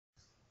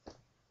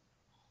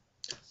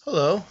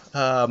Hello,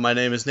 my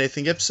name is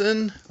Nathan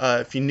Gibson.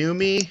 If you knew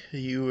me,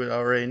 you would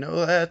already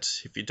know that.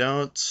 If you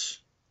don't,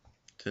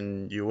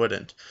 then you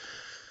wouldn't.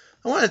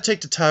 I want to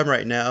take the time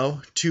right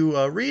now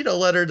to read a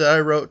letter that I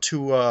wrote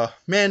to a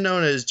man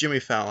known as Jimmy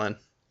Fallon.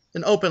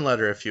 An open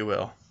letter, if you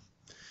will.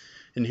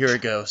 And here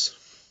it goes.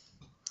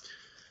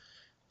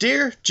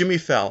 Dear Jimmy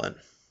Fallon,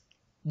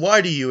 why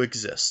do you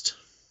exist?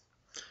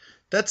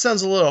 That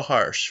sounds a little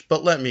harsh,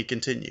 but let me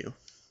continue.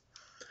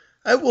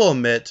 I will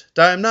admit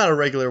that I am not a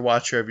regular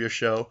watcher of your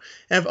show,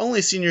 and have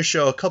only seen your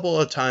show a couple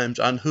of times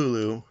on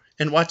Hulu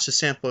and watched a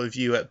sample of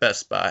you at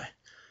Best Buy.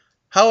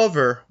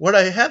 However, what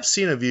I have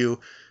seen of you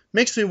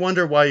makes me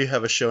wonder why you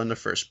have a show in the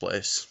first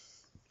place.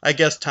 I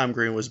guess Tom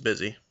Green was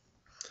busy.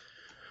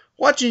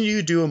 Watching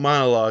you do a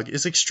monologue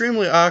is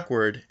extremely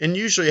awkward and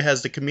usually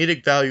has the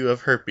comedic value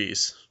of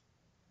herpes.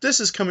 This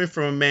is coming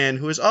from a man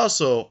who is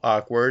also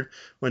awkward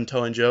when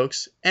telling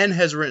jokes and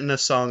has written a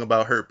song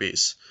about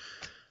herpes.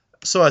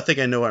 So I think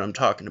I know what I'm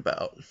talking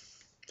about.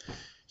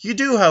 You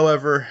do,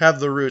 however, have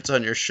the roots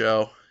on your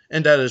show,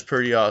 and that is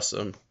pretty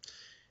awesome.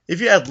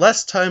 If you had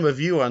less time of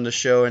you on the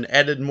show and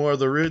added more of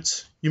the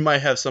roots, you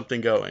might have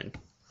something going.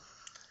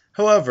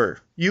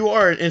 However, you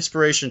are an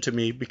inspiration to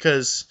me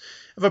because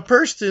if a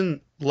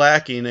person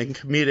lacking in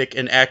comedic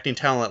and acting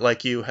talent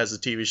like you has a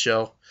TV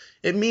show,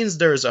 it means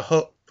there is a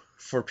hope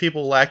for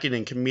people lacking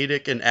in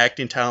comedic and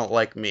acting talent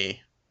like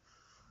me.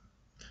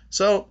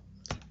 So,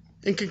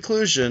 in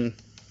conclusion,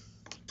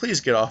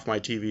 please get off my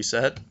TV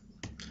set.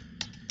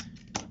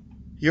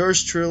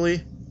 Yours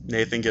truly,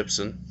 Nathan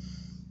Gibson.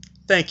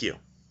 Thank you.